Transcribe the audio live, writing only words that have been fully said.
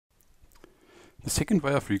The second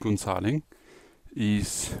way of reconciling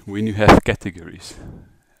is when you have categories.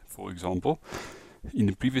 For example, in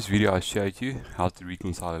the previous video I showed you how to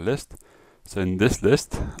reconcile a list. So in this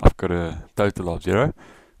list I've got a total of 0,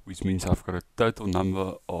 which means I've got a total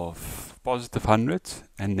number of positive hundreds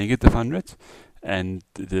and negative hundreds, and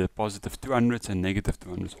the positive 200s and negative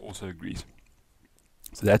 200s also agrees.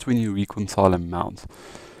 So that's when you reconcile amounts.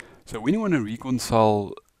 So when you want to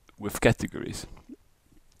reconcile with categories,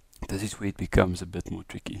 this is where it becomes a bit more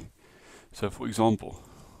tricky. So for example,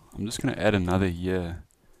 I'm just going to add another year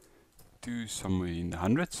to somewhere in the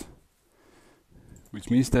hundreds,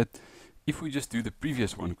 which means that if we just do the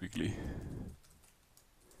previous one quickly,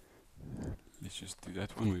 let's just do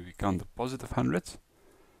that one where we count the positive hundreds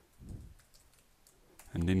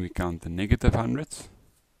and then we count the negative hundreds,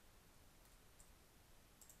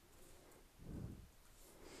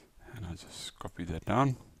 and I'll just copy that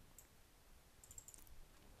down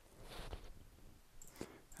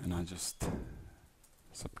and I just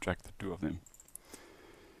subtract the two of them.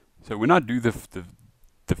 So when I do the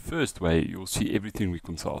first way, you'll see everything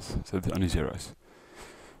reconciles, so there's only zeros.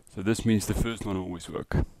 So this means the first one will always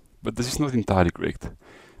work. But this is not entirely correct,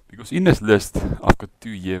 because in this list I've got 2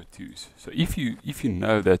 year 2s. So if you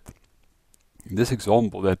know that in this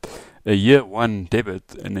example that a year 1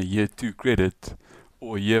 debit and a year 2 credit,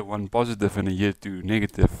 or a year 1 positive and a year 2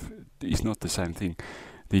 negative is not the same thing,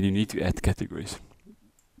 then you need to add categories.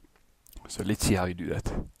 So let's see how you do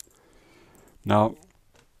that. Now,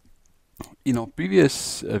 in our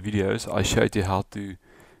previous videos, I showed you how to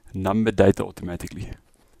number data automatically.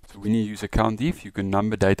 So when you use a COUNTIF, you can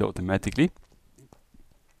number data automatically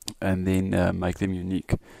and then make them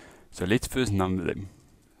unique. So let's first number them.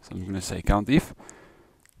 So I'm going to say COUNTIF.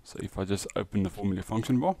 So if I just open the formula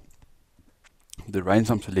function bar, the range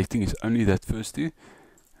I'm selecting is only that first 2,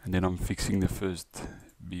 and then I'm fixing the first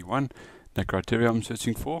B1. The criteria I'm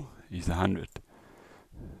searching for is the 100.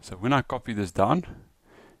 So when I copy this down,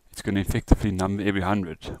 it's going to effectively number every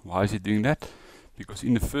 100. Why is it doing that? Because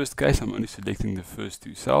in the first case I'm only selecting the first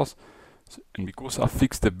 2 cells, and because I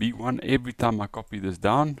fixed the B1, every time I copy this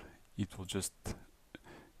down it will just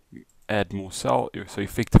add more cell, so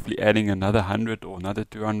effectively adding another 100 or another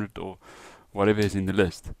 200 or whatever is in the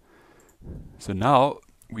list. So now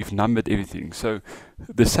we've numbered everything. So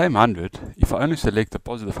the same 100, if I only select the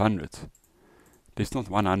positive hundreds, there's not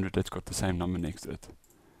 100 that's got the same number next to it.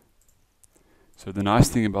 So the nice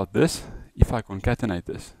thing about this, if I concatenate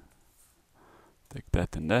this, take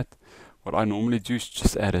that and that, what I normally do is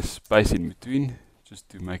just add a space in between, just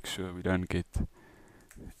to make sure we don't get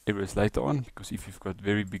errors later on, because if you've got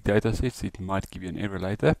very big data sets, it might give you an error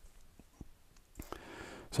later.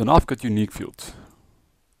 So now I've got unique fields.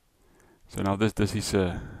 So now this is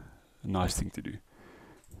a nice thing to do.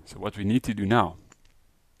 So what we need to do now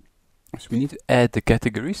is we need to add the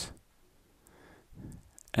categories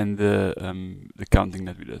and the counting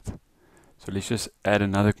that we did. So let's just add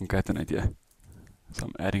another concatenate here. So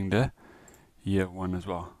I'm adding the year 1 as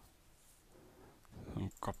well. So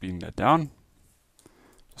I'm copying that down.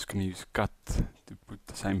 Just going to use cut to put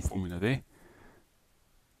the same formula there.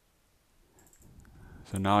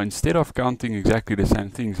 So now instead of counting exactly the same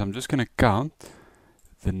things, I'm just going to count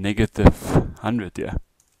the negative 100 here.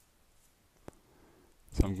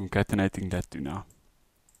 So I'm concatenating that too now.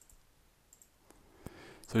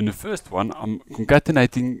 So in the first one, I'm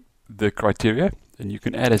concatenating the criteria, and you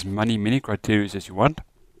can add as many criteria as you want.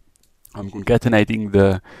 I'm concatenating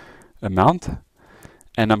the amount,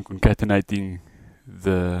 and I'm concatenating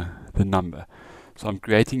the number. So I'm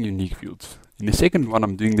creating unique fields. In the second one,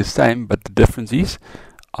 I'm doing the same, but the difference is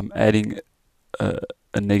I'm adding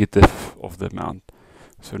a negative of the amount.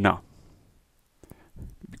 So now,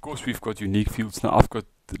 because we've got unique fields, now I've got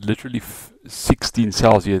literally 16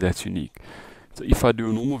 cells here that's unique. So if I do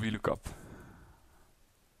a normal VLOOKUP,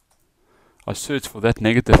 I search for that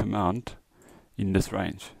negative amount in this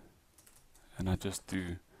range, and I just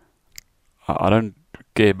do, I don't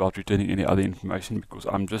care about returning any other information, because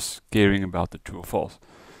I'm just caring about the true or false.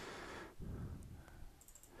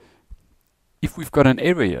 If we've got an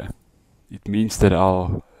error here, it means that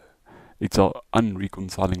it's our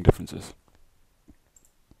unreconciling differences.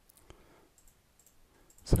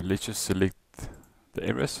 So let's just select the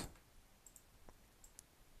errors.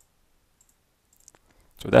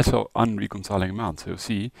 So that's our unreconciling amount. So you'll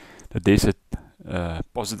see that there's a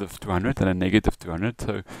positive 200 and a negative 200.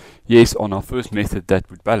 So yes, on our first method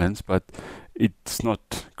that would balance, but it's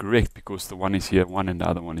not correct, because the one is here 1 and the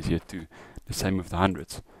other one is here 2. The same with the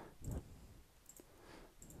hundreds.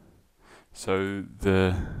 So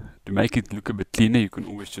the To make it look a bit cleaner, you can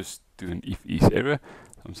always just do an if-is error.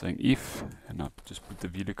 So I'm saying if, and I'll just put the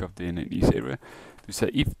VLOOKUP there in an is error. To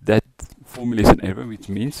say if that formula is an error, which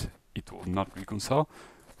means it will not reconcile,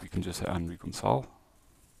 we can just say unreconcile.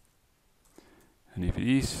 And if it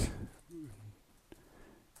is,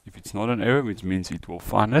 if it's not an error, which means it will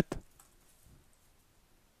find it,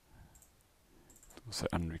 it will say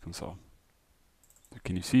unreconcile. So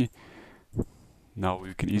can you see? Now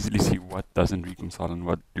we can easily see what doesn't reconcile and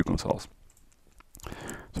what reconciles.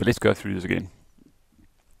 So let's go through this again.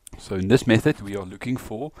 So in this method, we are looking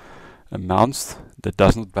for amounts that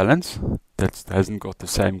does not balance, that hasn't got the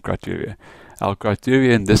same criteria. Our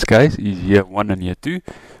criteria in this case is year 1 and year 2.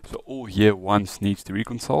 So all year 1s needs to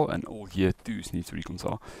reconcile and all year 2s needs to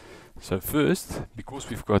reconcile. So first, because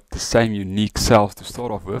we've got the same unique cells to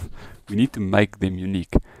start off with, we need to make them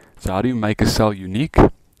unique. So how do you make a cell unique?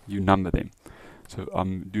 You number them. So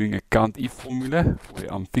I'm doing a count if formula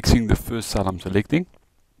where I'm fixing the first cell I'm selecting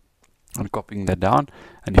and copying that down,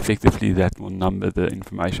 and effectively that will number the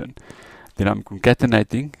information. Then I'm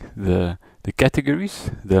concatenating the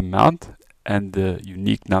categories, the amount, and the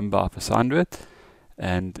unique number I've assigned to it.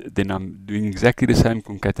 And then I'm doing exactly the same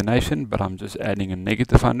concatenation, but I'm just adding a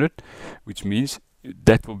 -100, which means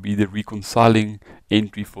that will be the reconciling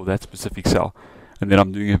entry for that specific cell. And then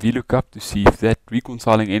I'm doing a VLOOKUP to see if that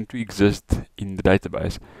reconciling entry exists in the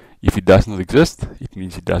database. If it does not exist, it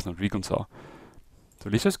means it does not reconcile. So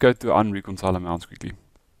let's just go to unreconciled amounts quickly.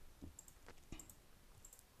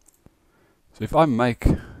 So if I make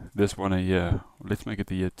this one a year, let's make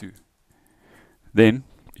it a year 2, then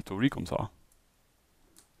it will reconcile.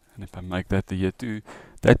 And if I make that the year 2,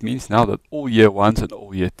 that means now that all year 1s and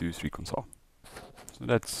all year 2s reconcile. So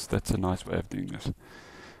that's a nice way of doing this.